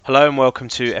Hello and welcome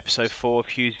to episode 4 of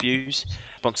Hugh's Views,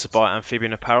 sponsored by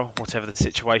Amphibian Apparel. Whatever the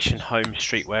situation, home,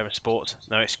 streetwear and sport,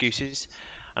 no excuses.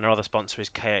 And our other sponsor is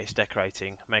KH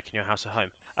Decorating, making your house a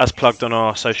home. As plugged on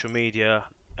our social media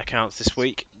accounts this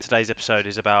week, today's episode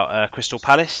is about Crystal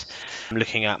Palace. I'm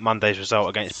looking at Monday's result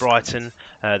against Brighton,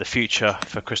 the future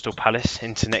for Crystal Palace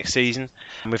into next season.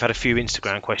 And we've had a few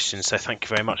Instagram questions, so thank you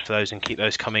very much for those and keep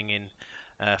those coming in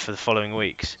for the following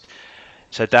weeks.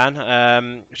 So Dan,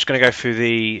 I'm just going to go through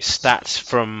the stats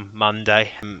from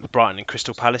Monday. Brighton and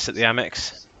Crystal Palace at the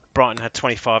Amex. Brighton had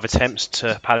 25 attempts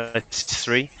to Palace's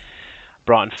 3.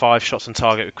 Brighton 5 shots on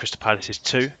target with Crystal Palace's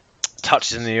 2.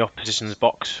 Touches in the opposition's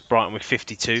box, Brighton with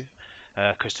 52.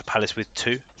 Crystal Palace with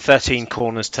 2. 13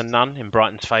 corners to none in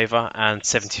Brighton's favour and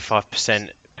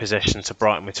 75% possession to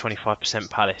Brighton with 25%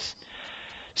 Palace.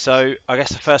 So I guess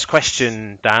the first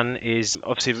question, Dan, is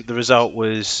obviously the result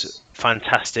was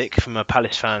fantastic from a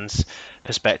Palace fan's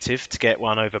perspective. To get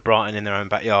one over Brighton in their own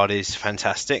backyard is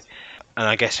fantastic. And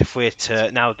I guess if we're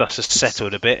to now, dust has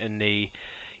settled a bit and the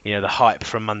hype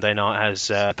from Monday night has,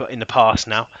 but in the past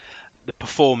now, the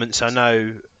performance. I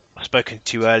know I've spoken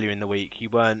to you earlier in the week. You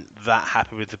weren't that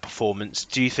happy with the performance.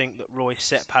 Do you think that Roy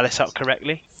set Palace up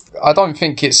correctly? I don't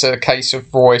think it's a case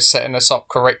of Roy setting us up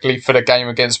correctly for the game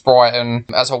against Brighton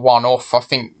as a one-off. I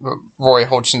think Roy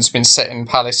Hodgson's been setting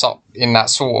Palace up in that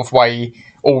sort of way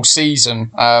all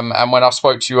season. And when I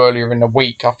spoke to you earlier in the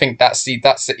week, I think that's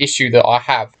the issue that I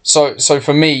have. So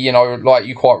for me, like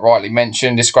you quite rightly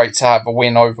mentioned, it's great to have a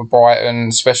win over Brighton,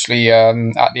 especially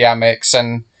at the Amex,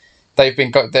 and they've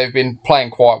been playing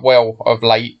quite well of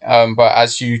late, but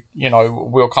as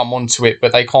we'll come on to it,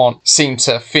 but they can't seem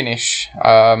to finish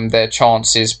their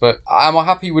chances. But am I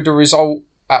happy with the result?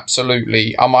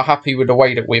 Absolutely. Am I happy with the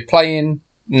way that we're playing?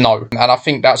 No. And I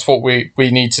think that's what we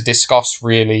need to discuss,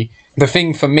 really. The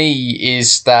thing for me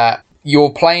is that you're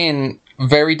playing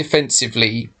very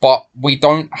defensively, but we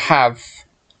don't have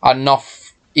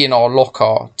enough in our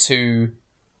locker to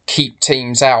keep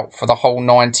teams out for the whole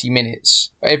 90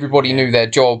 minutes. Everybody knew their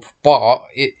job, but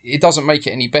it doesn't make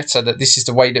it any better that this is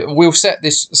the way that we'll set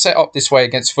up this way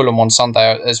against Fulham on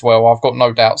Sunday as well. I've got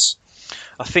no doubts.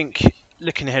 I think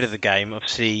looking ahead of the game,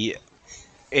 obviously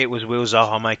it was will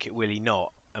Zaha make it, will he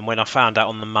not? And when I found out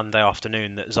on the Monday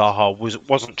afternoon that Zaha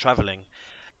wasn't travelling,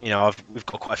 we've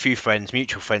got quite a few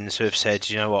mutual friends who have said,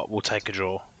 you know what, we'll take a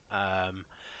draw. And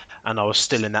I was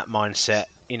still in that mindset.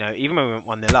 Even when we went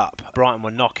 1-0 up, Brighton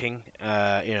were knocking,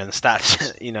 the stats,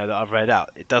 that I've read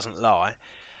out, it doesn't lie.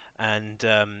 And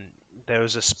there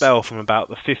was a spell from about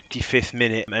the 55th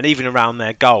minute and even around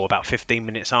their goal, about 15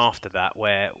 minutes after that,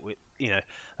 where,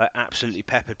 absolutely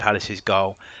peppered Palace's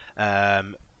goal.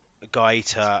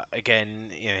 Gaeta,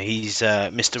 again, he's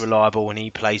Mr. Reliable and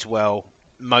he plays well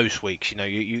most weeks.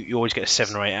 You always get a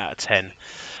 7 or 8 out of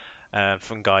 10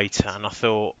 from Gaeta. And I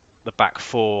thought the back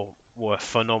four were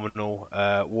phenomenal.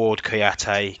 Ward,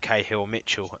 Kouyaté, Cahill,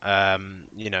 Mitchell,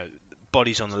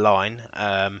 bodies on the line.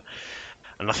 And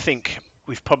I think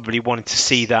we've probably wanted to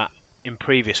see that in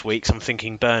previous weeks. I'm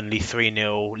thinking Burnley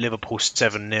 3-0, Liverpool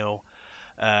 7-0,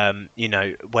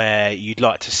 where you'd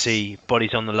like to see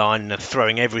bodies on the line and they're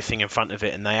throwing everything in front of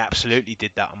it. And they absolutely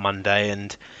did that on Monday.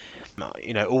 And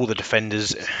all the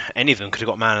defenders, any of them could have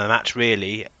got man of the match,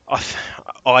 really.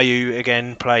 Ayew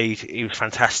again played, he was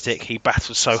fantastic. He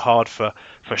battled so hard for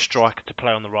a striker to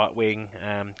play on the right wing,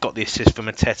 got the assist for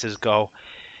Mateta's goal.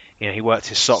 He worked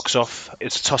his socks off.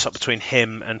 It's a toss-up between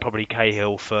him and probably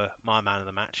Cahill for my man of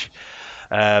the match.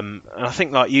 And I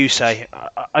think, like you say,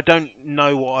 I don't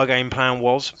know what our game plan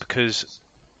was because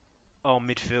our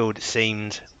midfield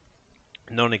seemed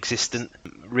non-existent.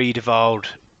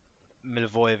 Riedewald,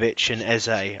 Milivojevic and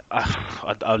Eze.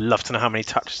 I'd love to know how many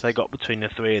touches they got between the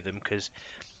three of them because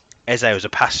Eze was a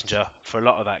passenger for a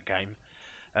lot of that game.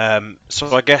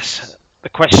 So I guess the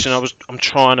question I'm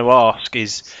trying to ask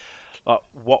is,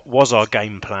 what was our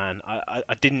game plan?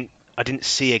 I didn't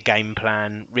see a game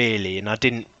plan really, and I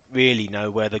didn't really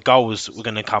know where the goals were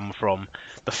going to come from.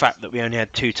 The fact that we only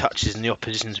had 2 touches in the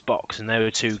opposition's box and there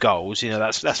were 2 goals,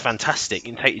 that's fantastic.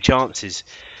 You can take your chances.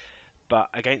 But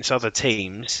against other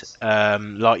teams,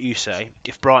 like you say,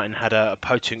 if Brighton had a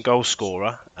potent goal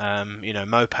scorer,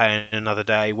 Mopé another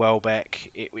day,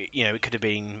 Welbeck, it could have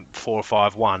been 4 or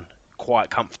 5-1 quite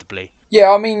comfortably.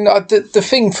 Yeah, I mean, the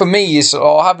thing for me is,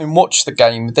 having watched the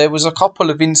game, there was a couple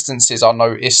of instances I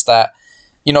noticed that,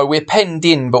 we're penned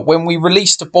in, but when we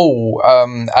release the ball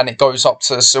and it goes up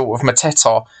to sort of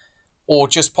Mateta or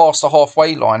just past the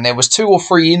halfway line, there was 2 or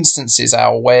 3 instances,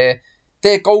 Al, where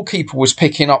their goalkeeper was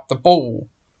picking up the ball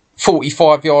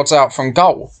 45 yards out from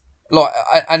goal.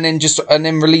 and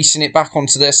then releasing it back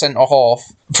onto their centre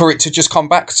half for it to just come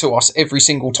back to us every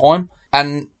single time.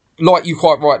 And like you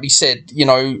quite rightly said,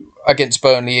 against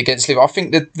Burnley, against Liverpool, I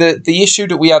think that the issue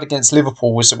that we had against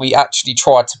Liverpool was that we actually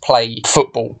tried to play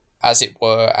football, as it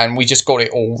were, and we just got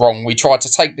it all wrong. We tried to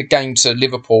take the game to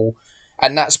Liverpool,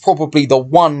 and that's probably the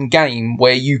one game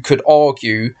where you could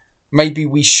argue maybe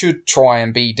we should try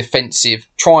and be defensive,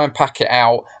 try and pack it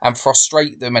out and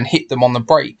frustrate them and hit them on the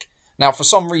break. Now, for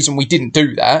some reason, we didn't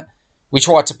do that. We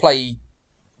tried to play,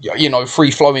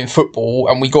 free-flowing football,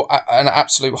 and we got an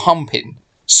absolute humping.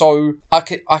 So I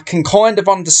can kind of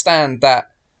understand that.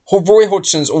 Roy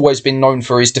Hodgson's always been known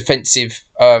for his defensive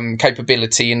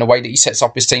capability and the way that he sets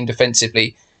up his team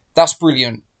defensively. That's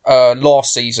brilliant.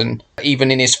 Last season, even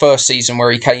in his first season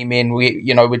where he came in,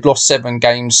 we'd lost 7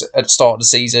 games at the start of the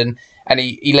season, and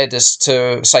he led us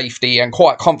to safety, and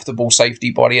quite comfortable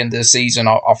safety by the end of the season.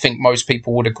 I think most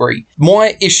people would agree.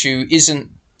 My issue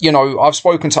isn't, I've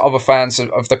spoken to other fans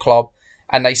of the club,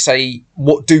 and they say,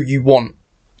 what do you want?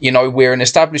 We're an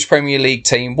established Premier League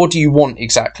team. What do you want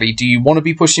exactly? Do you want to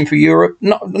be pushing for Europe?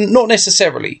 Not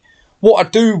necessarily. What I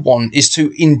do want is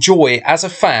to enjoy, as a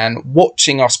fan,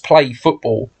 watching us play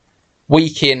football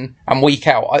week in and week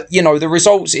out. The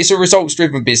results, it's a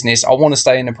results-driven business. I want to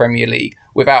stay in the Premier League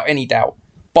without any doubt.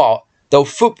 But the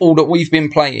football that we've been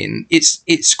playing,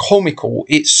 it's comical.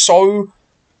 It's so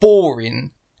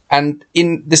boring. And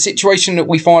in the situation that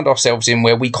we find ourselves in,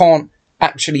 where we can't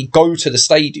actually go to the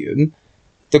stadium,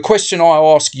 the question I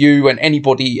ask you and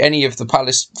anybody, any of the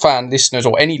Palace fan listeners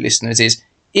or any listeners is,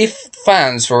 if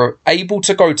fans were able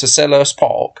to go to Selhurst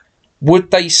Park,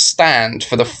 would they stand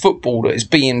for the football that is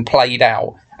being played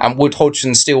out, and would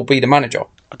Hodgson still be the manager?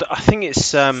 I think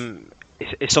it's on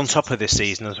top of this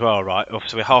season as well, right?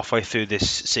 Obviously, we're halfway through this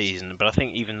season, but I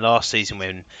think even last season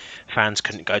when fans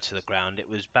couldn't go to the ground, it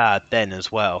was bad then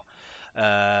as well.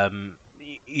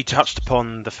 You touched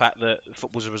upon the fact that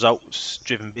football's a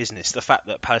results-driven business. The fact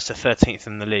that Palace are 13th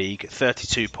in the league,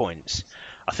 32 points.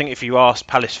 I think if you ask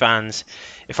Palace fans,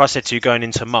 if I said to you going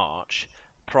into March,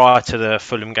 prior to the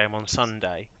Fulham game on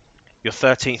Sunday, you're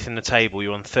 13th in the table,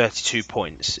 you're on 32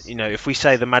 points. If we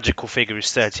say the magical figure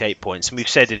is 38 points, and we've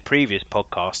said in previous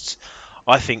podcasts,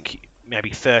 I think maybe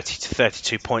 30 to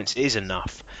 32 points is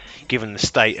enough, given the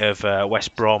state of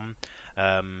West Brom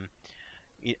and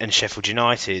Sheffield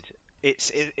United.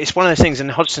 It's one of those things, and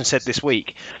Hodgson said this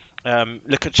week,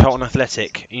 look at Charlton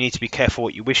Athletic, you need to be careful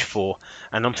what you wish for.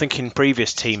 And I'm thinking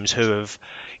previous teams who have,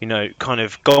 kind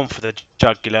of gone for the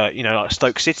jugular, like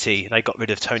Stoke City, they got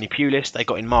rid of Tony Pulis, they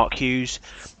got in Mark Hughes,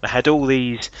 they had all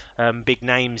these big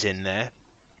names in there.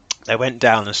 They went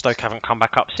down and Stoke haven't come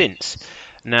back up since.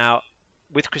 Now,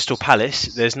 with Crystal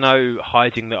Palace, there's no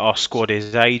hiding that our squad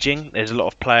is ageing. There's a lot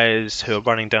of players who are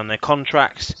running down their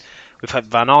contracts. We've had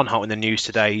Van Aanholt in the news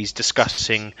today. He's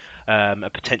discussing a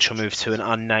potential move to an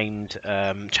unnamed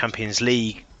Champions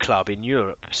League club in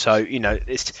Europe. So,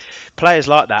 it's players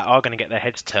like that are going to get their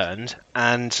heads turned.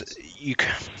 And you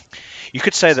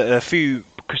could say that a few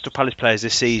Crystal Palace players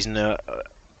this season are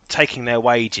taking their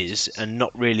wages and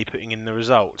not really putting in the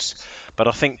results. But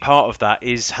I think part of that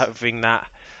is having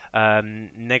that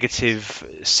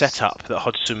negative setup that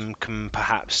Hodgson can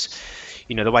perhaps...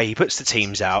 the way he puts the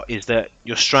teams out is that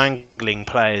you're strangling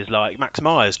players like Max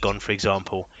Meyer's gone, for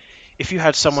example. If you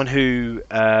had someone who,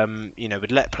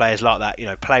 would let players like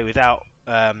that, play without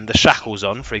the shackles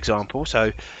on, for example.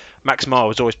 So Max Meyer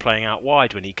was always playing out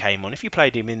wide when he came on. If you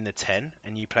played him in the 10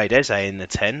 and you played Eze in the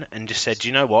 10 and just said,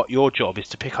 you know what, your job is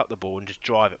to pick up the ball and just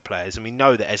drive at players. And we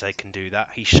know that Eze can do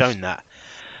that. He's shown that.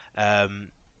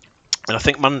 And I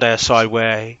think Monday aside,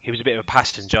 where he was a bit of a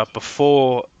passenger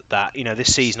before that,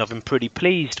 this season I've been pretty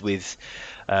pleased with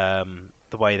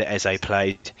the way that Eze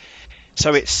played.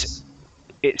 So it's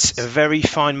a very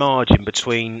fine margin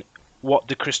between what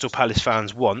the Crystal Palace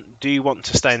fans want. Do you want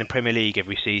to stay in the Premier League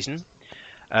every season?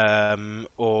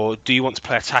 Or do you want to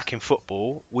play attacking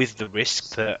football with the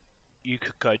risk that you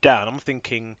could go down? I'm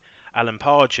thinking Alan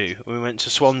Pardew. We went to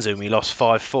Swansea and we lost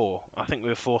 5-4. I think we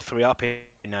were 4-3 up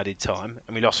in added time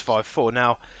and we lost 5-4.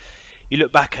 Now, you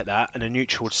look back at that and a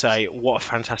neutral would say, what a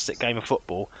fantastic game of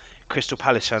football. Crystal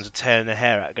Palace fans are tearing their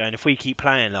hair out going, if we keep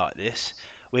playing like this,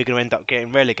 we're going to end up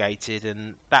getting relegated.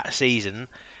 And that season,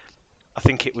 I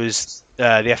think it was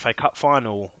the FA Cup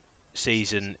final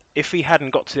season. If we hadn't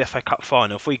got to the FA Cup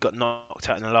final, if we got knocked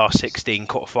out in the last 16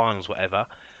 quarterfinals, whatever,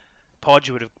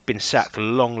 Pardew would have been sacked a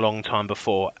long, long time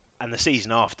before. And the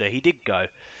season after, he did go.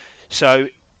 So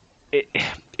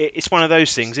it's one of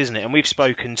those things, isn't it? And we've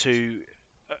spoken to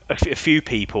a few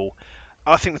people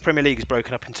I think the Premier League is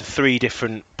broken up into three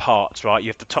different parts, right? You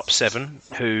have the top seven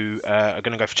who are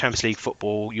going to go for Champions League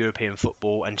football, European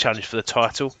football, and challenge for the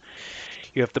title.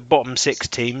 You have the bottom six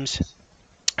teams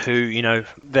who,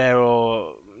 there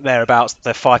or thereabouts,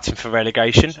 they're fighting for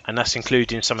relegation, and that's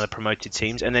including some of the promoted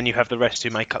teams. And then you have the rest who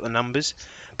make up the numbers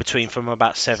from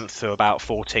about 7th to about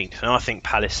 14th. And I think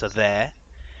Palace are there.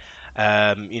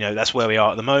 That's where we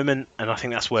are at the moment, and I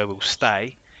think that's where we'll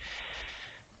stay.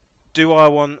 Do I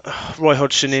want Roy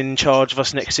Hodgson in charge of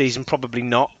us next season? Probably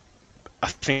not. I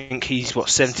think he's,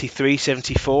 73,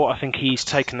 74. I think he's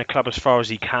taken the club as far as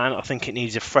he can. I think it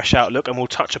needs a fresh outlook, and we'll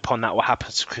touch upon that, what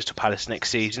happens to Crystal Palace next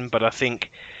season. But I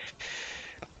think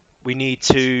we need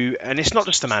to, and it's not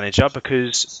just the manager,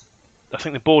 because I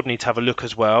think the board need to have a look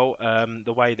as well.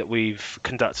 The way that we've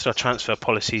conducted our transfer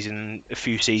policies in a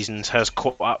few seasons has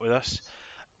caught up with us.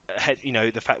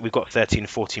 The fact we've got 13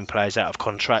 14 players out of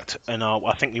contract, and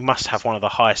I think we must have one of the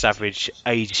highest average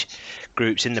age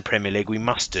groups in the Premier League. We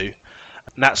must do,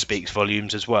 and that speaks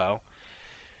volumes as well.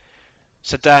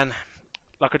 So Dan,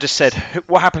 like I just said,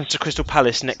 what happens to Crystal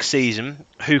Palace next season?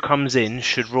 Who comes in?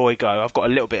 Should Roy go? I've got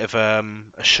a little bit of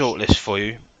a short list for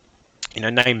you.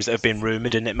 Names that have been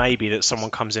rumoured, and it may be that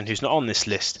someone comes in who's not on this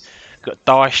list. We've got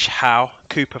Dyche, Howe,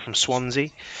 Cooper from Swansea,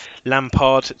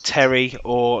 Lampard, Terry,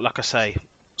 or, like I say,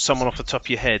 someone off the top of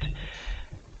your head.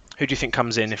 Who do you think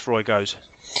comes in if Roy goes?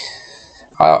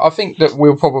 I think that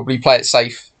we'll probably play it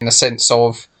safe in the sense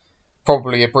of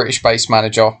probably a British-based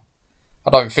manager.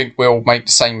 I don't think we'll make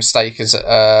the same mistake as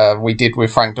we did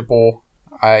with Frank de Boer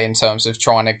in terms of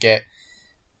trying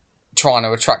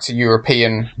to attract a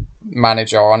European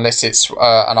manager, unless it's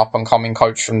an up-and-coming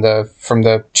coach from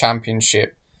the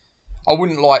Championship. I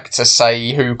wouldn't like to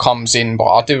say who comes in, but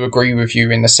I do agree with you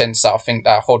in the sense that I think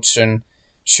that Hodgson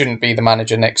shouldn't be the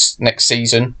manager next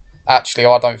season. Actually,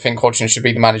 I don't think Hodgson should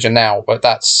be the manager now, but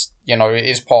that's, it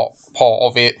is part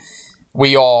of it.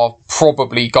 We are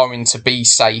probably going to be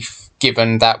safe,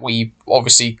 given that we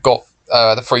obviously got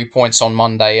the 3 points on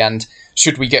Monday, and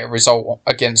should we get a result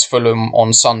against Fulham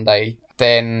on Sunday,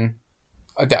 then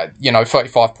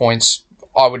 35 points,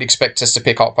 I would expect us to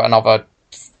pick up another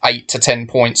 8 to 10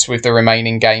 points with the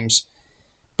remaining games.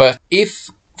 But if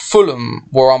Fulham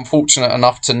were unfortunate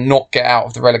enough to not get out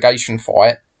of the relegation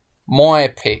fight, my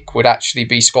pick would actually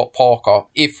be Scott Parker,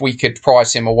 if we could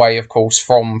prize him away, of course,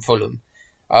 from Fulham.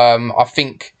 I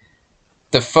think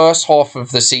the first half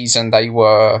of the season they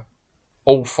were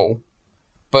awful,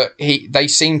 but they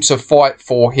seem to fight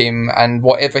for him, and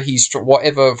whatever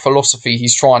philosophy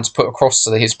he's trying to put across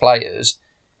to his players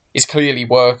is clearly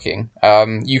working.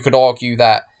 You could argue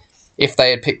that if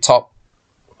they had picked up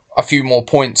a few more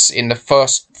points in the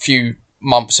first few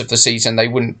months of the season, they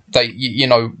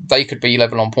could be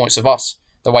level on points of us,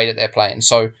 the way that they're playing.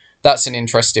 So that's an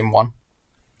interesting one.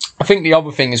 I think the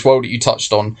other thing as well that you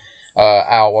touched on,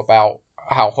 Al, about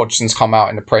how Hodgson's come out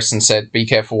in the press and said, be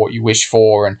careful what you wish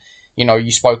for, and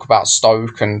you spoke about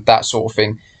Stoke and that sort of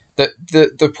thing.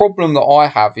 The problem that I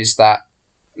have is that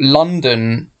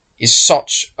London is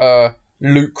such a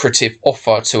lucrative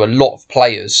offer to a lot of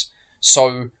players.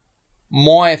 So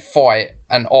my fight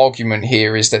and argument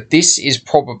here is that this is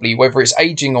probably, whether it's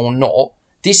aging or not,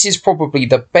 this is probably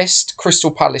the best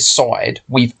Crystal Palace side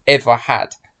we've ever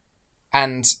had.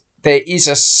 And there is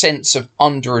a sense of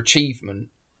underachievement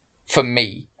for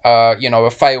me.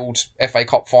 A failed FA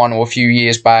Cup final a few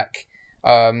years back.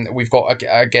 We've got,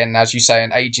 again, as you say,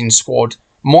 an aging squad.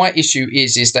 My issue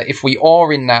is that if we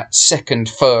are in that second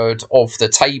third of the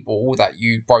table that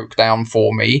you broke down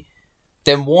for me,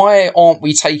 then why aren't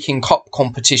we taking cup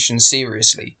competition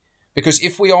seriously? Because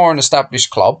if we are an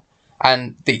established club,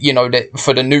 and that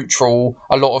for the neutral,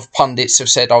 a lot of pundits have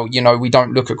said, we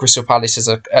don't look at Crystal Palace as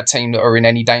a team that are in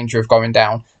any danger of going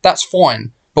down. That's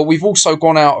fine, but we've also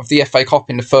gone out of the FA Cup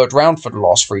in the third round for the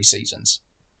last 3 seasons.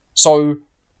 So,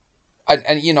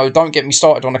 and don't get me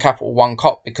started on the Capital One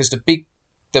Cup, because the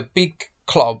big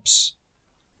clubs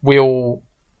will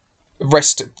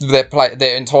rest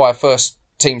their entire first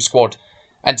team squad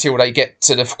until they get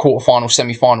to the quarterfinal,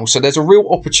 semi-final. So there's a real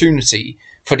opportunity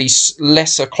for these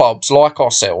lesser clubs like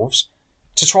ourselves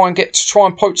to try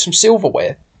and poach some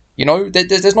silverware.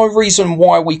 There's no reason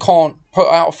why we can't put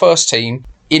out a first team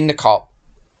in the cup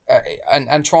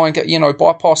and try and get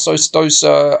bypass those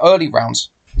early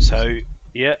rounds. So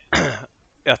yeah.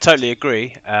 I totally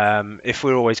agree. If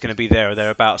we're always going to be there or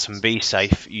thereabouts and be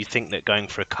safe, you think that going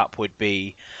for a cup would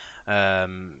be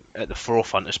at the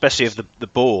forefront, especially of the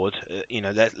board.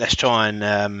 Let's try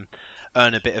and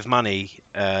earn a bit of money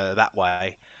that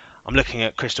way. I'm looking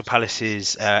at Crystal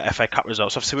Palace's FA Cup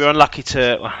results. Obviously, we were unlucky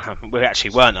to. We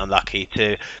actually weren't unlucky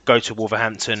to go to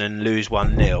Wolverhampton and lose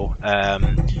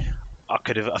 1-0.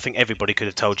 I think everybody could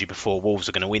have told you before Wolves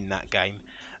are going to win that game.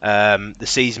 The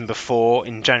season before,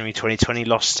 in January 2020,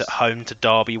 lost at home to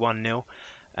Derby 1-0.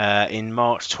 In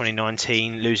March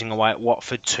 2019, losing away at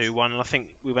Watford 2-1. And I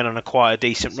think we went on quite a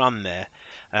decent run there.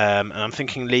 And I'm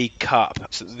thinking League Cup,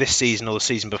 so this season or the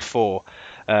season before,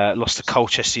 lost to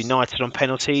Colchester United on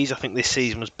penalties. I think this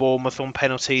season was Bournemouth on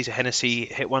penalties. Hennessy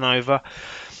hit one over.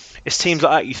 It's teams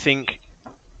like that you think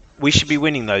we should be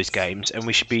winning those games and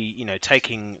we should be,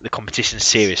 taking the competition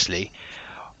seriously.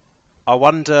 I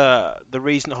wonder the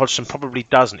reason Hodgson probably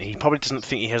doesn't. He probably doesn't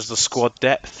think he has the squad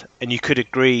depth, and you could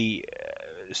agree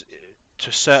to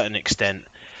a certain extent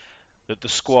that the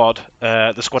squad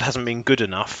hasn't been good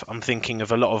enough. I'm thinking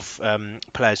of a lot of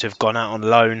players who have gone out on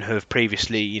loan who have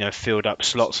previously, filled up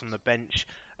slots on the bench.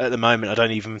 At the moment, I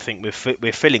don't even think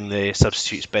we're filling the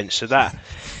substitutes bench. So that,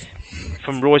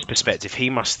 from Roy's perspective, he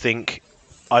must think,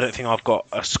 I don't think I've got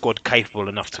a squad capable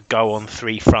enough to go on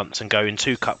three fronts and go in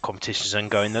two cup competitions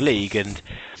and go in the league. And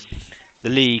the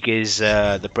league is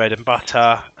the bread and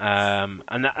butter.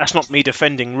 And that's not me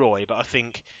defending Roy, but I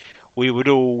think we would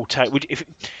all take.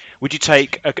 Would you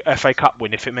take a FA Cup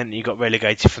win if it meant that you got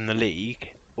relegated from the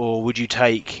league, or would you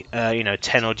take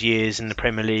 10 odd years in the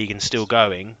Premier League and still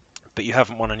going, but you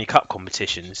haven't won any cup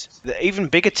competitions? Even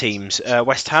bigger teams,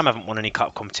 West Ham haven't won any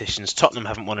cup competitions. Tottenham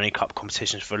haven't won any cup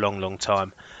competitions for a long, long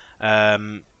time.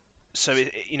 So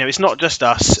it's not just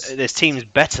us. There's teams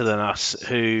better than us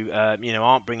who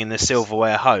aren't bringing the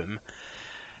silverware home.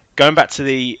 Going back to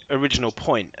the original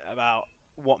point about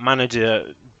what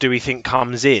manager do we think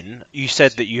comes in, you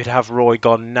said that you'd have Roy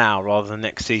gone now rather than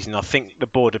next season. I think the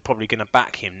board are probably going to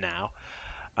back him now.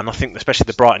 And I think especially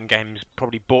the Brighton games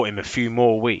probably bought him a few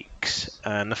more weeks.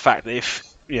 And the fact that if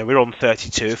we're on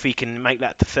 32, if he can make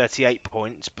that to 38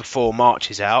 points before March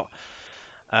is out,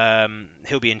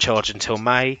 he'll be in charge until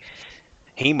May.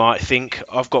 He might think,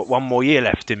 I've got one more year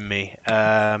left in me.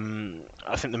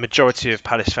 I think the majority of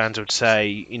Palace fans would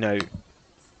say,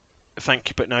 thank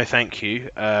you, but no thank you.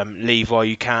 Leave while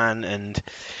you can and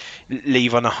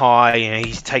leave on a high.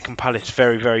 He's taken Palace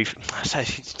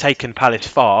he's taken Palace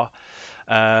far.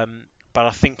 But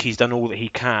I think he's done all that he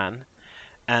can.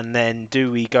 And then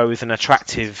do we go with an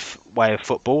attractive way of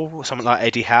football? Someone like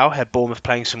Eddie Howe had Bournemouth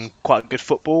playing some quite good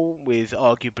football with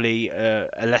arguably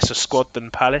a lesser squad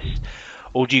than Palace.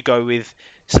 Or do you go with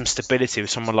some stability with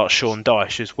someone like Sean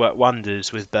Dyche, who's worked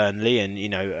wonders with Burnley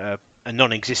and, a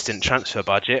non-existent transfer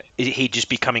budget? Is he just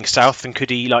be coming south, and could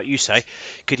he, like you say,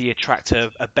 could he attract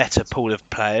a better pool of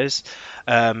players?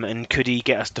 And could he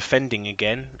get us defending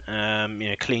again?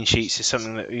 Clean sheets is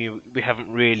something that we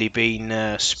haven't really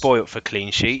been spoilt for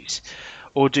clean sheets.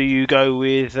 Or do you go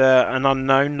with an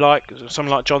unknown like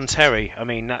someone like John Terry? I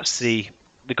mean, that's the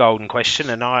golden question,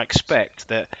 and I expect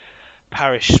that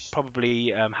Parish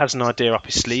probably has an idea up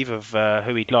his sleeve of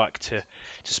who he'd like to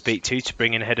speak to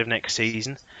bring in ahead of next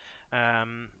season.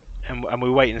 And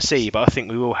we'll wait and see, but I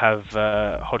think we will have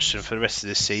Hodgson for the rest of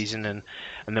this season, and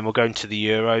then we'll go into the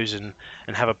Euros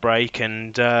and have a break,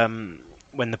 and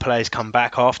when the players come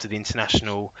back after the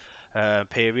international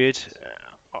period,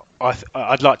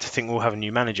 I'd like to think we'll have a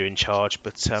new manager in charge,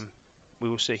 but we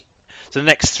will see. So the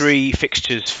next three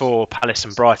fixtures for Palace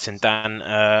and Brighton, Dan.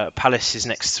 Palace's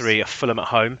next three are Fulham at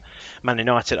home, Man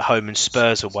United at home and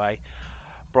Spurs away.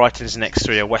 Brighton's next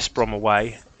three are West Brom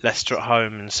away, Leicester at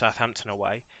home and Southampton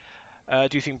away. Do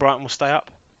you think Brighton will stay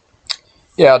up?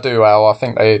 Yeah, I do, Al. I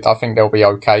think they'll be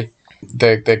okay.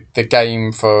 The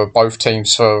game for both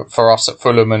teams, for us at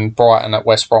Fulham and Brighton at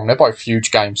West Brom, they're both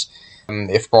huge games.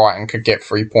 If Brighton could get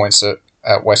 3 points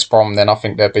at West Brom, then I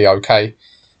think they'd be okay.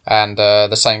 And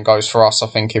the same goes for us. I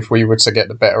think if we were to get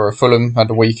the better of Fulham at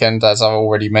the weekend, as I've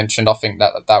already mentioned, I think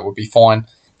that would be fine.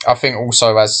 I think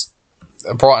also as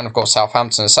Brighton have got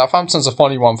Southampton. Southampton's a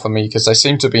funny one for me because they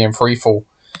seem to be in freefall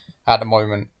at the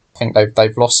moment. I think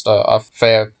they've lost a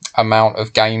fair amount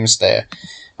of games there.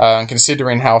 And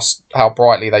considering how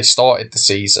brightly they started the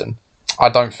season, I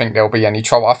don't think there'll be any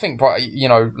trouble. I think,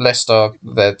 Leicester,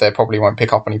 they probably won't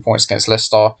pick up any points against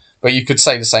Leicester. But you could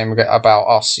say the same about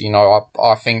us.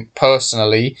 I think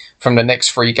personally, from the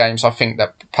next 3 games, I think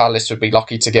that Palace would be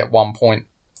lucky to get 1 point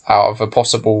out of a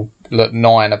possible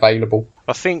 9 available.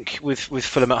 I think with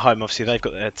Fulham at home, obviously they've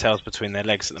got their tails between their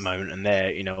legs at the moment, and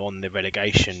they're on the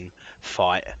relegation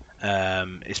fight.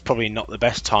 It's probably not the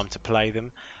best time to play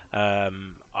them.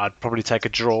 I'd probably take a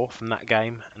draw from that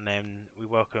game, and then we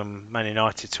welcome Man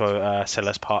United to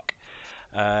Selhurst Park.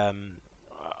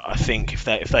 I think if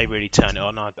they really turn it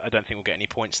on, I don't think we'll get any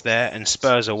points there. And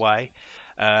Spurs away,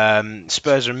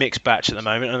 Spurs are a mixed batch at the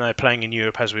moment, and they're playing in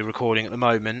Europe as we're recording at the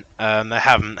moment. They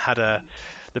haven't had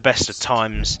the best of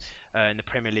times in the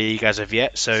Premier League as of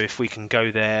yet, so if we can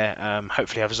go there,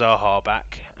 hopefully have Zaha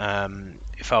back.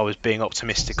 If I was being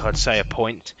optimistic, I'd say a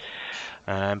point,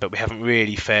 but we haven't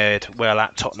really fared well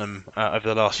at Tottenham over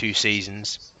the last few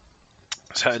seasons.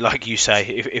 So like you say,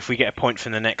 if we get a point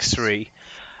from the next three,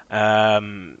 I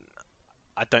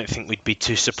don't think we'd be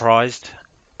too surprised.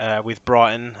 With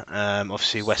Brighton,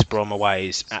 obviously West Brom away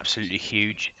is absolutely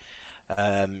huge.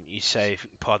 You say,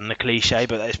 pardon the cliche,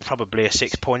 but it's probably a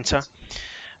 6-pointer.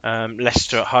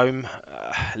 Leicester at home.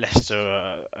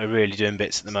 Leicester are really doing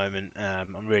bits at the moment.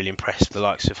 I'm really impressed with the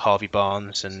likes of Harvey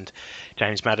Barnes and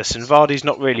James Maddison. Vardy's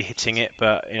not really hitting it,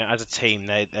 but as a team,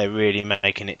 they're really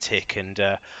making it tick. And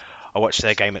I watched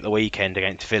their game at the weekend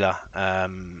against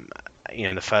Villa.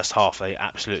 In the first half, they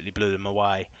absolutely blew them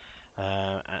away.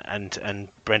 And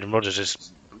Brendan Rodgers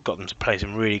has got them to play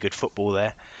some really good football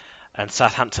there. And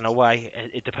Southampton away,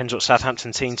 it depends what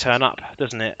Southampton team turn up,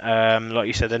 doesn't it? Like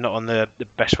you said, they're not on the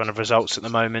best run of results at the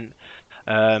moment.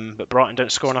 But Brighton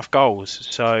don't score enough goals.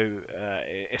 So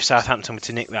if Southampton were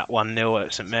to nick that 1-0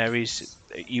 at St Mary's,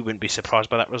 you wouldn't be surprised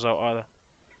by that result either.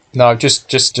 No, just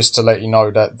to let you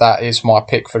know that is my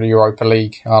pick for the Europa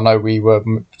League. I know we were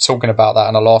talking about that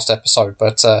in the last episode,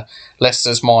 but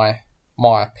Leicester's my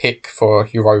pick for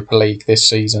Europa League this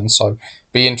season. So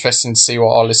be interesting to see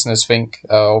what our listeners think.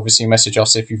 Obviously, message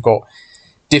us if you've got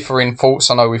differing thoughts.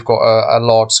 I know we've got a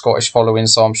large Scottish following,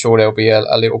 so I'm sure there'll be a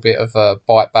little bit of a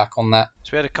bite back on that.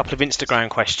 So we had a couple of Instagram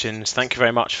questions. Thank you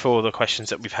very much for the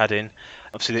questions that we've had in.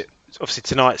 Obviously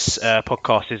tonight's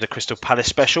podcast is a Crystal Palace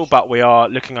special, but we are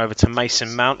looking over to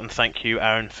Mason Mount, and thank you,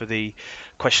 Aaron, for the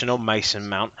question on Mason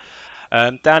Mount.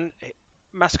 Dan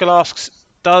Maskell asks,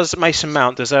 does Mason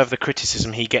Mount deserve the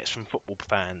criticism he gets from football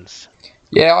fans?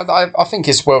 Yeah, I think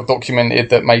it's well documented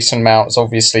that Mason Mount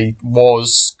obviously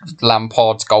was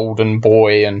Lampard's golden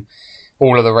boy and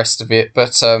all of the rest of it.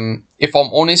 But if I'm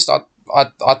honest,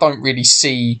 I don't really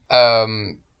see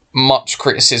much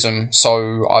criticism.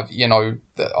 So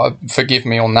forgive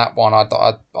me on that one.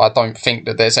 I don't think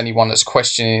that there's anyone that's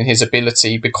questioning his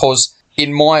ability, because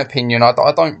in my opinion,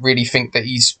 I don't really think that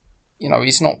he's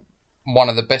not one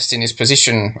of the best in his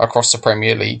position across the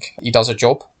Premier League. He does a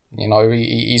job.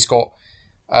 He's got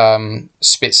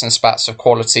spits and spats of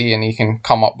quality, and he can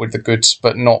come up with the goods,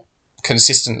 but not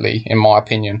consistently, in my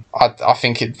opinion. I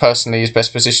think his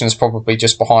best position is probably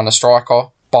just behind a striker,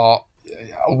 but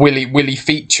will he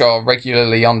feature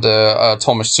regularly under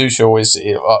Thomas Tuchel is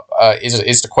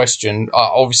the question.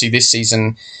 Obviously this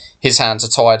season his hands are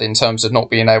tied in terms of not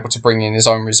being able to bring in his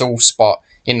own resource, but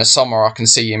in the summer I can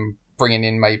see him bringing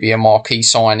in maybe a marquee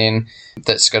signing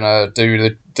that's going to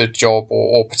do the job,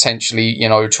 or potentially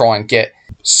try and get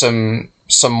some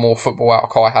more football out of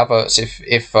Kai Havertz if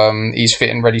he's fit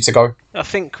and ready to go. I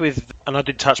think and I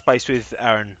did touch base with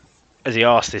Aaron as he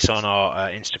asked this on our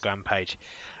Instagram page.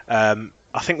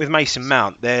 I think with Mason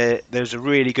Mount, there's a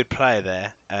really good player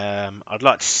there. I'd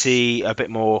like to see a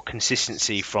bit more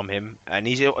consistency from him, and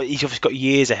he's obviously got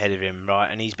years ahead of him,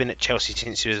 right? And he's been at Chelsea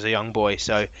since he was a young boy,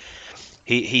 so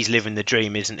he's living the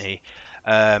dream, isn't he?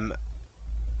 And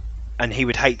he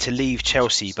would hate to leave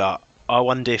Chelsea, but I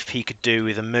wonder if he could do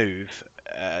with a move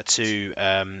to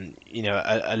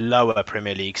a lower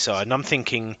Premier League side. And I'm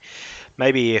thinking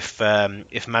maybe if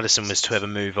Maddison was to ever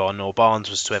move on, or Barnes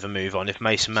was to ever move on, if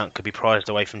Mason Mount could be prized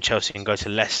away from Chelsea and go to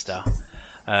Leicester.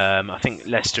 I think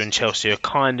Leicester and Chelsea are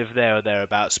kind of there or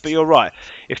thereabouts. But you're right.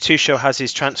 If Tuchel has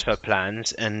his transfer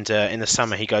plans and in the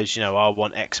summer he goes, I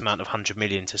want X amount of 100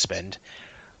 million to spend,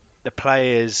 the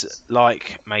players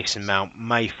like Mason Mount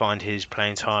may find his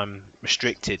playing time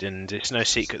restricted, and it's no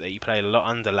secret that he played a lot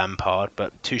under Lampard,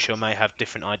 but Tuchel may have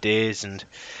different ideas, and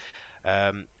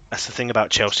that's the thing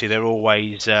about Chelsea. They're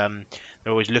always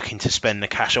looking to spend the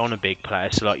cash on a big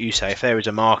player. So like you say, if there is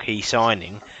a marquee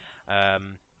signing,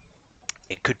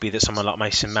 it could be that someone like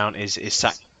Mason Mount is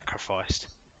sacrificed.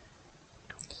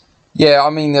 Yeah, I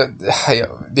mean,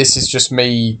 this is just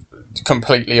me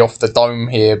completely off the dome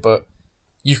here, but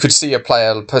you could see a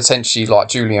player potentially like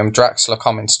Julian Draxler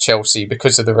coming to Chelsea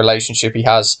because of the relationship he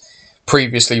has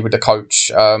previously with the coach.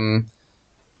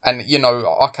 And,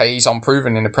 he's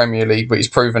unproven in the Premier League, but he's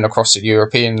proven across the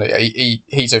European League.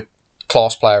 He's a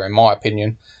class player, in my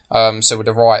opinion. So with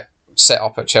the right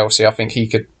setup at Chelsea, I think he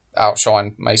could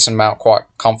outshine Mason Mount quite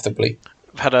comfortably.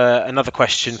 I've had another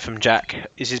question from Jack.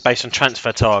 This is based on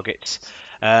transfer targets.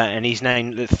 And he's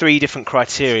named 3 different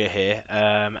criteria here.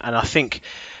 And I think,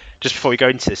 just before we go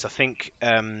into this, I think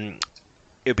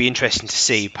it'll be interesting to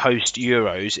see post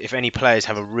Euros if any players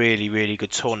have a really, really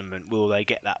good tournament, will they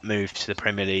get that move to the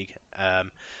Premier League?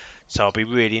 So I'll be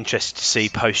really interested to see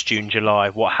post June, July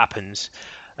what happens.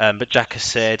 But Jack has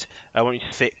said, I want you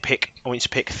to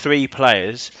pick 3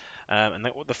 players, and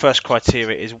the first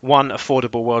criteria is 1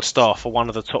 affordable world star for one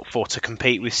of the top 4 to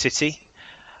compete with City.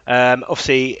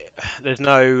 Obviously, there's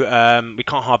no. We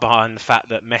can't hide behind the fact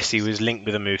that Messi was linked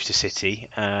with a move to City.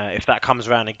 If that comes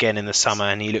around again in the summer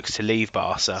and he looks to leave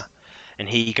Barca and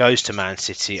he goes to Man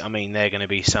City, I mean, they're going to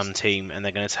be some team and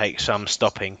they're going to take some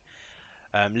stopping.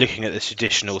 Looking at the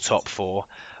traditional top 4,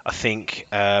 I think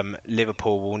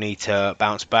Liverpool will need to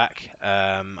bounce back.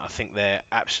 I think they're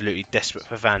absolutely desperate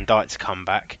for Van Dijk to come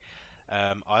back.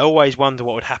 I always wonder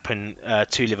what would happen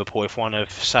to Liverpool if one of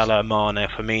Salah, Mane, or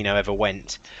Firmino ever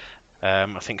went.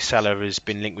 I think Salah has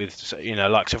been linked with,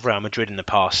 likes of Real Madrid in the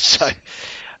past. So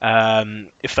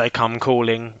if they come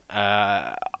calling,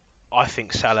 I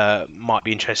think Salah might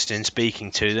be interested in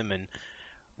speaking to them. And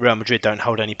Real Madrid don't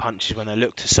hold any punches when they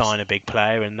look to sign a big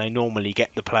player, and they normally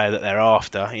get the player that they're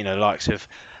after. Likes of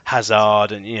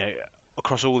Hazard, and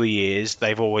across all the years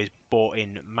they've always bought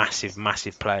in massive,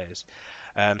 massive players.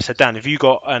 So Dan, have you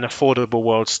got an affordable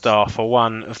world star for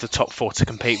one of the top 4 to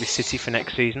compete with City for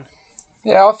next season?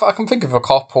 Yeah, I can think of a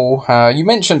couple. You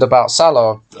mentioned about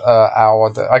Salah,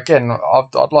 Again,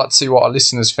 I'd like to see what our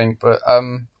listeners think, but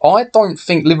I don't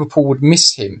think Liverpool would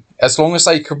miss him as long as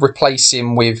they could replace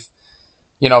him with,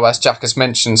 as Jack has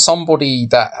mentioned, somebody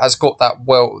that has got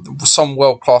some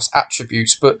world-class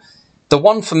attributes. But the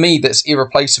one for me that's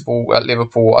irreplaceable at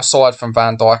Liverpool, aside from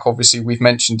Van Dijk, obviously we've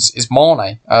mentioned, is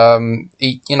Mane.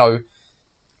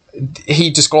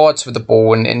 He just glides with the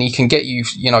ball and he can get you,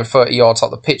 30 yards up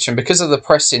the pitch. And because of the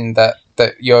pressing that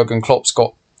Jurgen Klopp's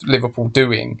got Liverpool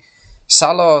doing,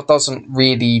 Salah doesn't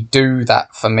really do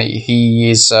that for me.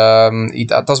 He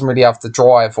doesn't really have the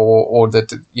drive or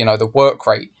the work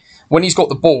rate. When he's got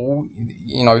the ball,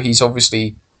 he's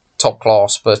obviously top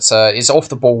class, but his off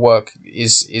the ball work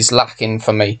is lacking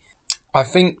for me. I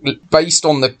think based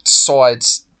on the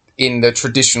sides in the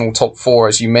traditional top 4,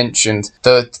 as you mentioned,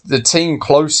 the team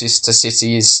closest to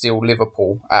City is still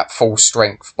Liverpool at full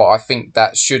strength. But I think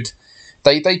that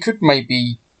they could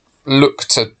maybe look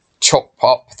to chop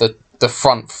up the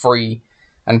front 3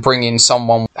 and bring in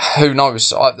someone. Who knows?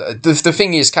 The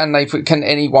thing is, can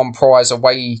anyone prize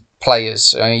away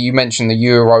players? You mentioned the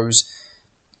Euros.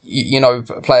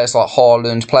 Players like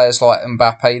Haaland, players like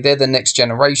Mbappe, they're the next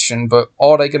generation, but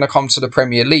are they going to come to the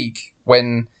Premier League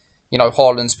when,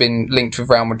 Haaland's been linked with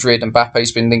Real Madrid,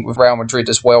 Mbappe's been linked with Real Madrid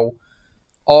as well?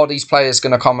 Are these players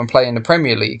going to come and play in the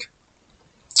Premier League?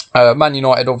 Man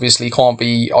United obviously can't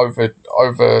be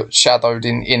overshadowed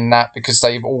in that because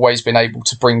they've always been able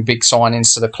to bring big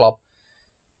signings to the club,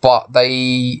 but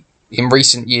in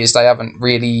recent years, they haven't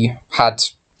really had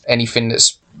anything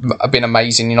that's been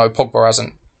amazing. Pogba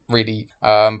hasn't really,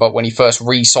 but when he first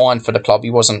re-signed for the club, he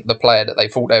wasn't the player that they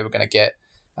thought they were going to get.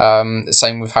 The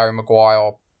same with Harry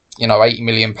Maguire, £80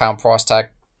 million price tag,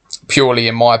 purely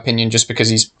in my opinion, just because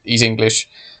he's English,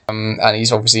 and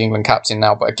he's obviously England captain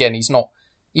now. But again, he's not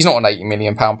an £80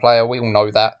 million player. We all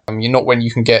know that. You're not when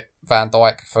you can get Van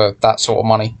Dijk for that sort of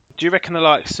money. Do you reckon the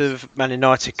likes of Man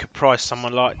United could price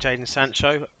someone like Jadon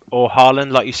Sancho or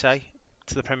Haaland, like you say,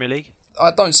 to the Premier League?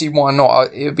 I don't see why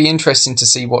not. It would be interesting to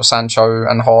see what Sancho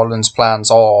and Haaland's plans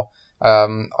are.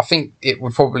 I think it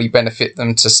would probably benefit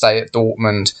them to stay at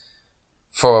Dortmund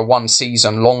for one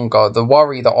season longer. The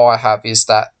worry that I have is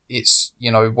that it's,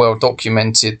 well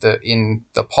documented that in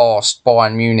the past,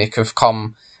 Bayern Munich have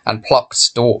come and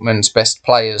plucked Dortmund's best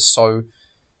players,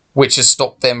 which has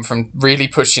stopped them from really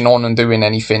pushing on and doing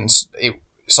anything.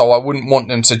 So I wouldn't want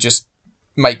them to just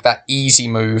make that easy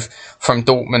move from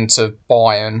Dortmund to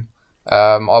Bayern.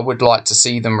 I would like to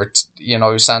see them,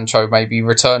 Sancho maybe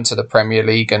return to the Premier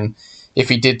League, and if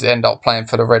he did end up playing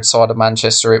for the red side of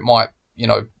Manchester, it might,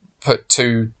 put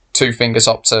two fingers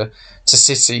up to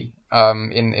City,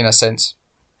 in a sense.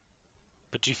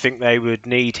 But do you think they would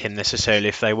need him necessarily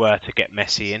if they were to get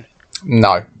Messi in?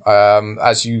 No.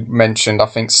 As you mentioned, I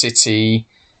think City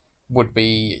would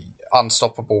be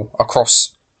unstoppable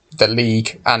across the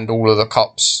league and all of the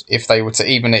cups if they were to,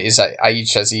 even at his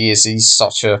age as he is, he's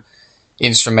such a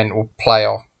instrumental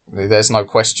player. There's no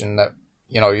question that,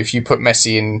 if you put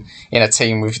Messi in a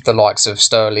team with the likes of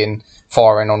Sterling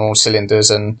firing on all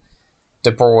cylinders and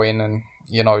De Bruyne, and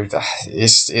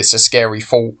it's a scary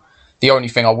thought. The only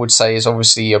thing I would say is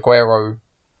obviously Aguero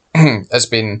has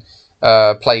been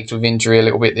plagued with injury a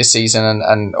little bit this season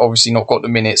and obviously not got the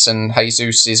minutes, and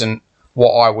Jesus isn't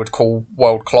what I would call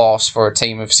world class for a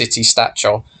team of City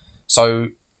stature. So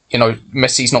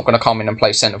Messi's not going to come in and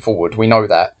play centre forward. We know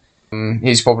that.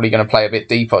 He's probably going to play a bit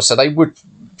deeper. So they would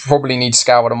probably need to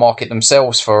scour the market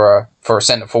themselves for a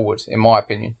centre forward, in my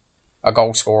opinion. A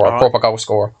goal scorer, a proper goal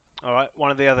scorer. All right.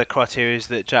 One of the other criteria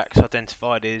that Jack's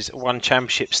identified is one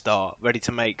championship star ready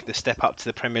to make the step up to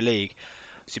the Premier League.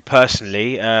 So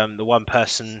personally, the one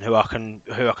person who I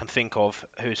can think of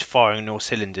who's firing on all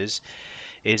cylinders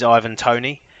is Ivan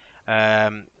Toney.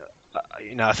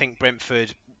 I think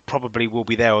Brentford probably will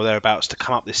be there or thereabouts to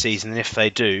come up this season, and if they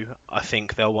do, I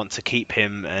think they'll want to keep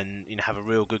him and have a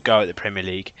real good go at the Premier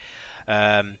League.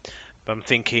 But I'm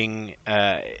thinking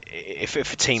if a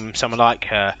team, someone like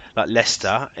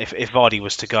Leicester, if Vardy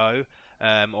was to go,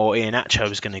 or Iheanacho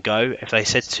was going to go, if they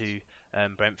said to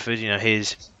Brentford,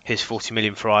 here's 40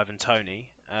 million for Ivan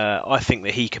Toney, I think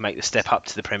that he can make the step up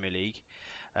to the Premier League.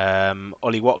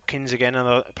 Ollie Watkins, again,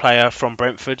 another player from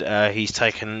Brentford. He's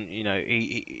taken,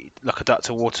 he like a duck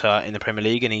to water in the Premier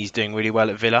League, and he's doing really well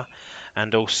at Villa.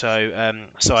 And also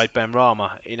Said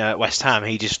Benrahma, at West Ham.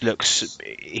 He just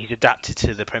he's adapted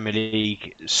to the Premier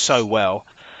League so well.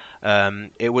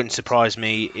 It wouldn't surprise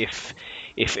me if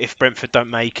Brentford don't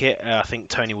make it. I think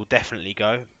Toney will definitely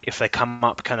go. If they come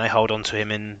up, can they hold on to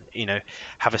him and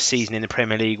have a season in the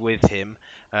Premier League with him?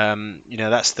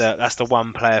 That's the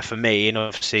one player for me. And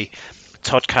obviously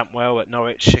Todd Cantwell at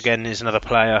Norwich again is another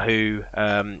player who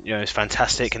is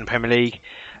fantastic in the Premier League,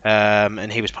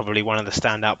 and he was probably one of the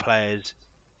standout players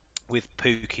with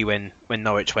Pookie when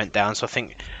Norwich went down. So I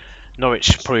think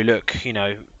Norwich probably look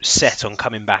set on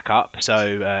coming back up.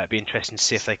 So it'd be interesting to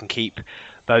see if they can keep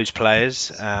those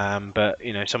players. But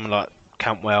someone like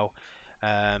Cantwell,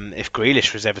 if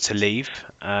Grealish was ever to leave,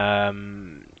 Villa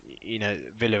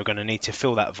are going to need to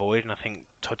fill that void, and I think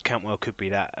Todd Cantwell could be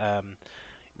that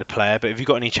the player. But have you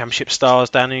got any Championship stars,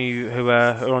 Dan, who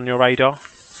are on your radar?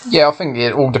 Yeah, I think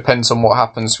it all depends on what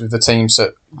happens with the teams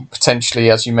that potentially,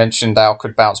 as you mentioned, Al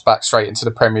could bounce back straight into the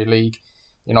Premier League.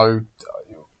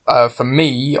 For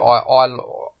me,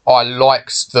 I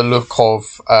liked the look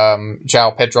of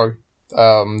João Pedro,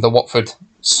 the Watford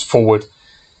forward.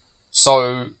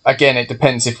 So again, it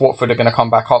depends if Watford are going to come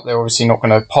back up. They're obviously not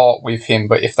going to part with him,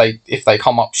 but if they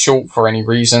come up short for any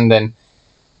reason, then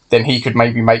he could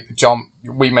maybe make the jump.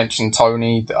 We mentioned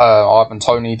Toney, Ivan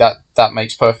Toney. That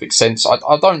makes perfect sense.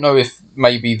 I don't know if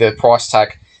maybe the price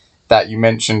tag that you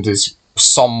mentioned is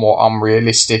somewhat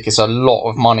unrealistic. It's a lot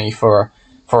of money for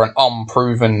an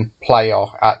unproven player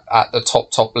at the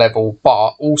top level.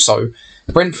 But also,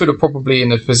 Brentford are probably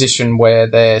in a position where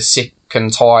they're sick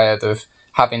and tired of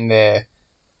having their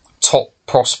top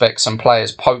prospects and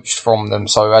players poached from them.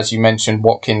 So as you mentioned,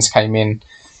 Watkins came in,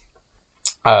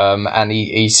 and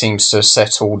he seems to have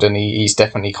settled, and he's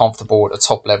definitely comfortable at the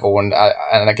top level. And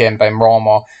again,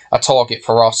 Benrahma, a target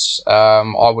for us.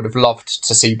 I would have loved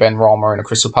to see Benrahma in a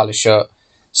Crystal Palace shirt.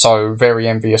 So very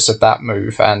envious of that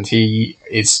move, and he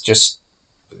is just,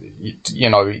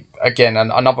 again,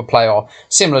 another player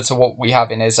similar to what we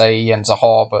have in Eze and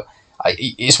Zaha, but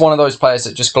it's one of those players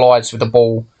that just glides with the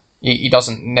ball. He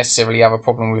doesn't necessarily have a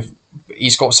problem with.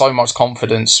 He's got so much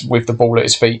confidence with the ball at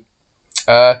his feet.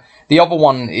 The other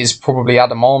one is probably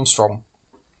Adam Armstrong.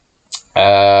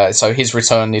 So his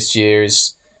return this year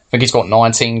is, I think he's got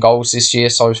 19 goals this year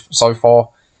so far.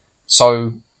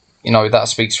 So, that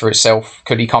speaks for itself.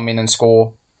 Could he come in and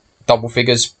score double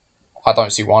figures? I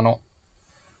don't see why not.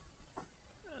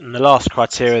 And the last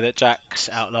criteria that Jack's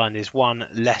outlined is one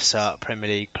lesser Premier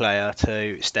League player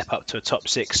to step up to a top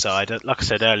six side. Like I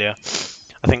said earlier,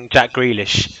 I think Jack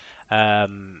Grealish,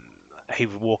 he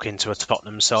would walk into a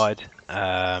Tottenham side.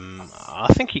 I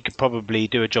think he could probably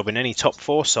do a job in any top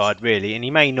four side, really, and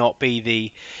he may not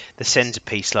be the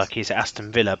centrepiece like he's at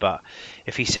Aston Villa, but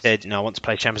if he said, I want to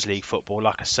play Champions League football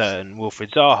like a certain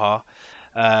Wilfried Zaha,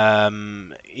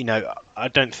 I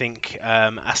don't think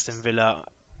Aston Villa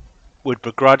would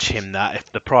begrudge him that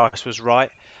if the price was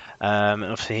right. And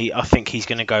obviously, I think he's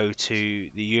going to go to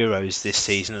the Euros this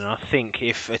season, and I think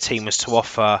if a team was to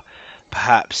offer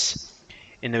perhaps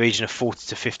in the region of 40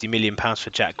 to 50 million pounds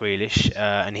for Jack Grealish,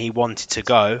 and he wanted to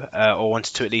go, or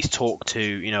wanted to at least talk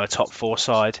to a top four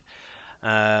side,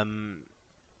 I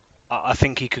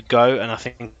think he could go, and I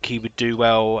think he would do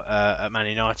well at Man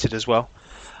United as well.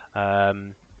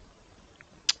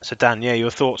 So Dan,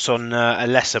 your thoughts on a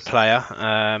lesser player?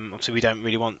 Obviously, we don't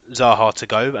really want Zaha to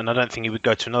go, and I don't think he would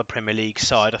go to another Premier League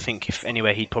side. I think if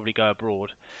anywhere, he'd probably go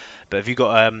abroad. But have you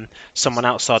got someone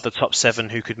outside the top seven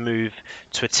who could move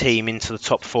to a team into the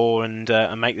top four and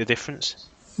make the difference?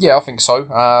 Yeah, I think so.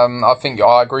 I think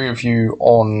I agree with you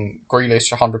on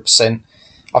Grealish 100%.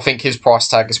 I think his price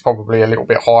tag is probably a little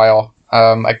bit higher.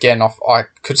 Again, I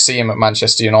could see him at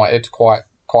Manchester United quite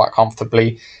quite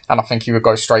comfortably, and I think he would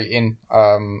go straight in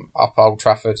up Old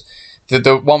Trafford.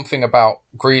 The one thing about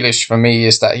Grealish for me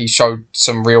is that he showed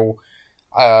some real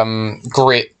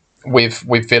grit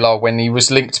with Villa when he was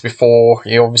linked before.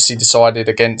 He obviously decided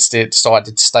against it,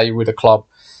 decided to stay with the club,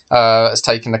 has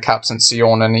taken the captaincy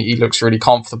on, and he looks really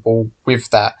comfortable with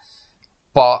that.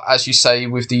 But as you say,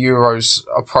 with the Euros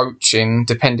approaching,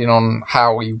 depending on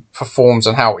how he performs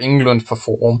and how England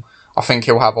perform, I think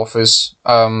he'll have offers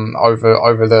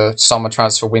over the summer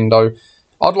transfer window.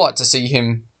 I'd like to see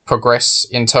him progress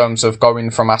in terms of going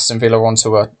from Aston Villa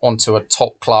onto a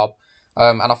top club,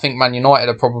 and I think Man United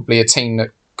are probably a team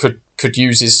that could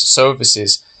use his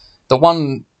services. The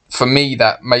one for me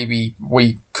that maybe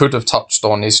we could have touched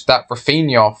on is that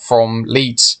Rafinha from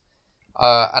Leeds.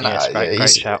 Great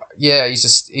shout. Yeah,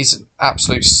 he's an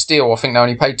absolute steal. I think they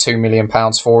only paid £2 million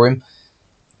for him.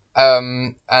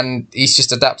 And he's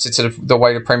just adapted to the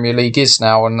way the Premier League is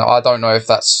now, and I don't know if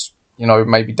that's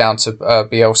maybe down to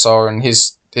Bielsa and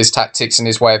his tactics and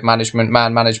his way of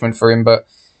man management for him, but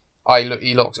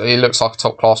he looks like a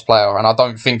top class player, and I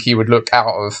don't think he would look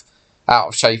out of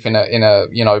shape in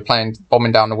a playing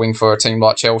bombing down the wing for a team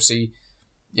like Chelsea,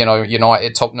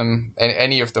 United, Tottenham,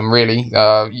 any of them really.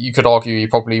 You could argue he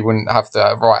probably wouldn't have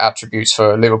the right attributes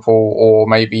for Liverpool or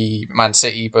maybe Man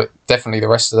City, but definitely the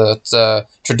rest of the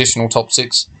traditional top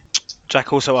six.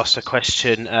 Jack also asked a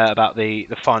question about the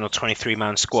final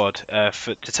 23-man squad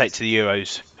to take to the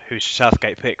Euros, who's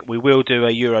Southgate pick. We will do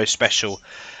a Euro special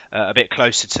a bit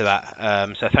closer to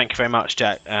that. So thank you very much,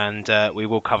 Jack, and we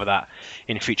will cover that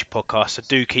in future podcasts. So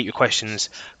do keep your questions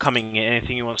coming in.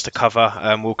 Anything you want us to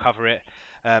cover, we'll cover it.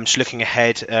 Just looking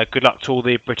ahead, good luck to all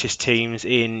the British teams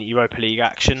in Europa League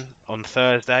action on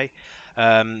Thursday.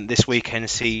 This weekend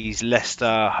sees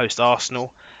Leicester host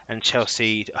Arsenal and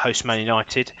Chelsea host Man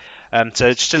United.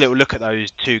 So just a little look at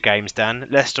those two games, Dan.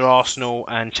 Leicester, Arsenal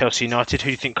and Chelsea United. Who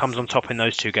do you think comes on top in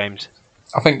those two games?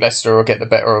 I think Leicester will get the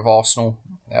better of Arsenal.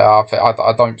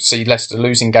 I don't see Leicester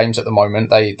losing games at the moment.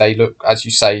 They look, as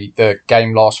you say, the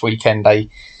game last weekend, they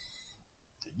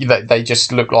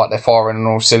just look like they're firing on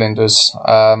all cylinders.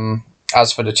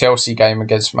 As for the Chelsea game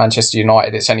against Manchester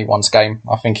United, it's anyone's game.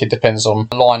 I think it depends on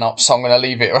the lineups. So I'm going to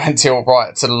leave it until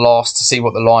right to the last to see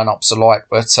what the lineups are like.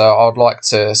 But I'd like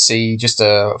to see, just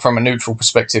from a neutral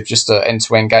perspective, just an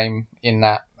end-to-end game in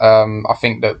that. I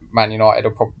think that Man United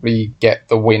will probably get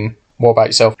the win. What about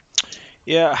yourself?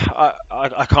 Yeah,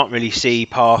 I can't really see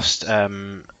past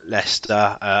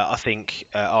Leicester. I think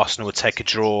Arsenal would take a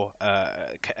draw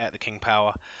at the King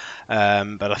Power.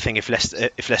 But I think if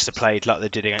Leicester played like they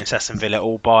did against Aston Villa,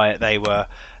 albeit they were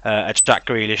a Jack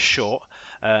Grealish short,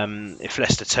 if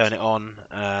Leicester turn it on,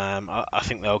 I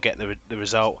think they'll get the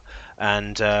result.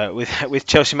 And with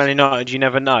Chelsea Man United, you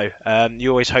never know.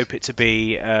 You always hope it to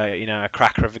be a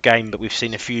cracker of a game, but we've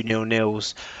seen a few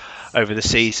 0-0s over the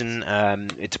season.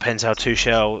 It depends how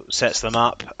Tuchel sets them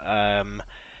up.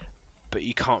 But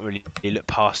you can't really look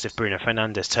past if Bruno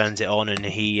Fernandes turns it on and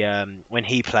he when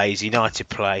he plays, United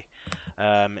play.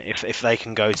 If they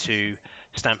can go to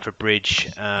Stamford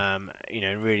Bridge,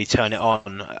 really turn it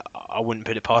on, I wouldn't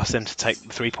put it past them to take the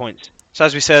 3 points. So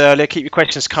as we said earlier, keep your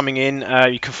questions coming in.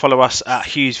 You can follow us at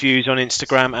Hughes Views on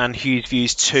Instagram and Hughes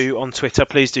Views 2 on Twitter.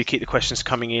 Please do keep the questions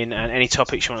coming in, and any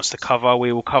topics you want us to cover,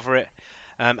 we will cover it.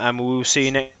 And we will see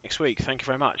you next week. Thank you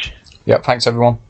very much. Yeah, thanks everyone.